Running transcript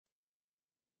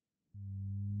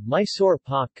Mysore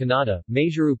Pak Kannada,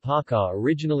 Mysore Paka,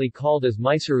 originally called as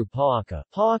Mysore Paaka.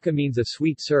 Paaka means a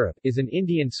sweet syrup, is an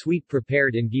Indian sweet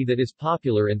prepared in ghee that is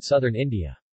popular in southern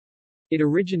India. It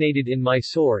originated in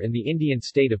Mysore in the Indian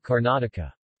state of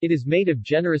Karnataka. It is made of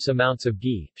generous amounts of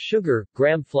ghee, sugar,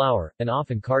 gram flour, and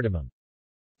often cardamom.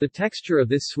 The texture of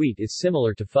this sweet is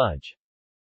similar to fudge.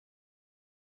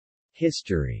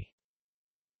 History.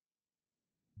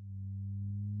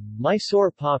 Mysore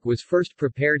Pak was first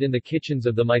prepared in the kitchens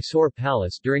of the Mysore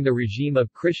Palace during the regime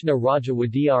of Krishna Raja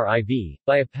Wadriv,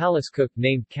 by a palace cook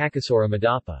named Kakasura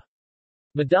Madappa.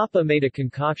 Madappa made a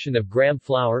concoction of gram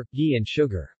flour, ghee and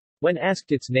sugar. When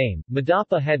asked its name,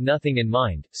 Madappa had nothing in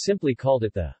mind, simply called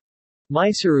it the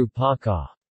Mysore Paka.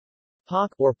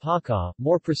 Pak, or Paka,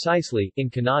 more precisely,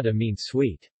 in Kannada means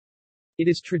sweet. It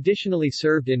is traditionally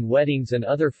served in weddings and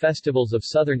other festivals of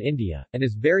southern India, and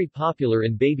is very popular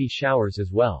in baby showers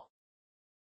as well.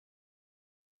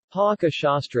 Paaka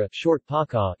Shastra, short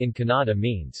Paka, in Kannada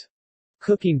means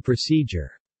cooking procedure,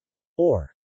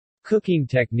 or cooking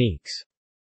techniques.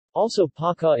 Also,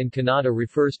 Paka in Kannada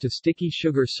refers to sticky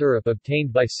sugar syrup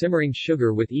obtained by simmering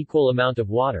sugar with equal amount of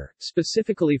water.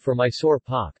 Specifically for Mysore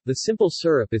Pak, the simple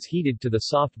syrup is heated to the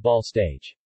soft ball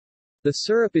stage. The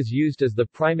syrup is used as the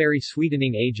primary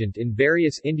sweetening agent in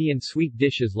various Indian sweet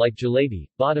dishes like jalebi,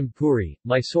 badam puri,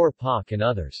 Mysore Pak and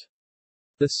others.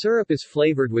 The syrup is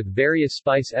flavored with various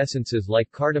spice essences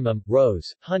like cardamom,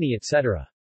 rose, honey etc.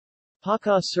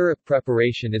 Paka syrup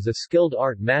preparation is a skilled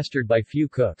art mastered by few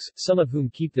cooks, some of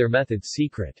whom keep their methods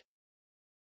secret.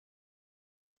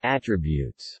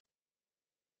 Attributes.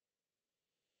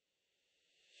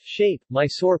 Shape.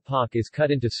 Mysore Pak is cut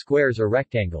into squares or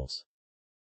rectangles.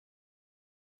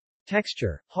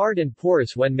 Texture. Hard and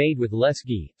porous when made with less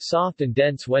ghee, soft and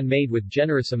dense when made with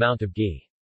generous amount of ghee.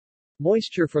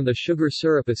 Moisture from the sugar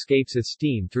syrup escapes as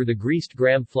steam through the greased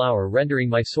gram flour, rendering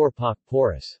Mysore Pak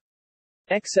porous.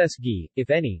 Excess ghee, if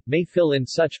any, may fill in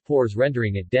such pores,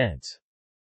 rendering it dense.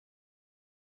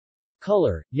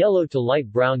 Color. Yellow to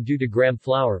light brown due to gram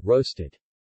flour, roasted.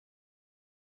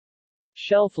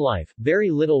 Shelf life.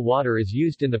 Very little water is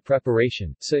used in the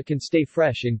preparation, so it can stay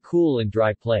fresh in cool and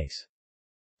dry place.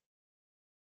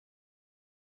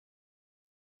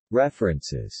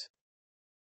 References.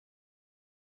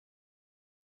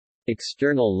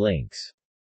 External links.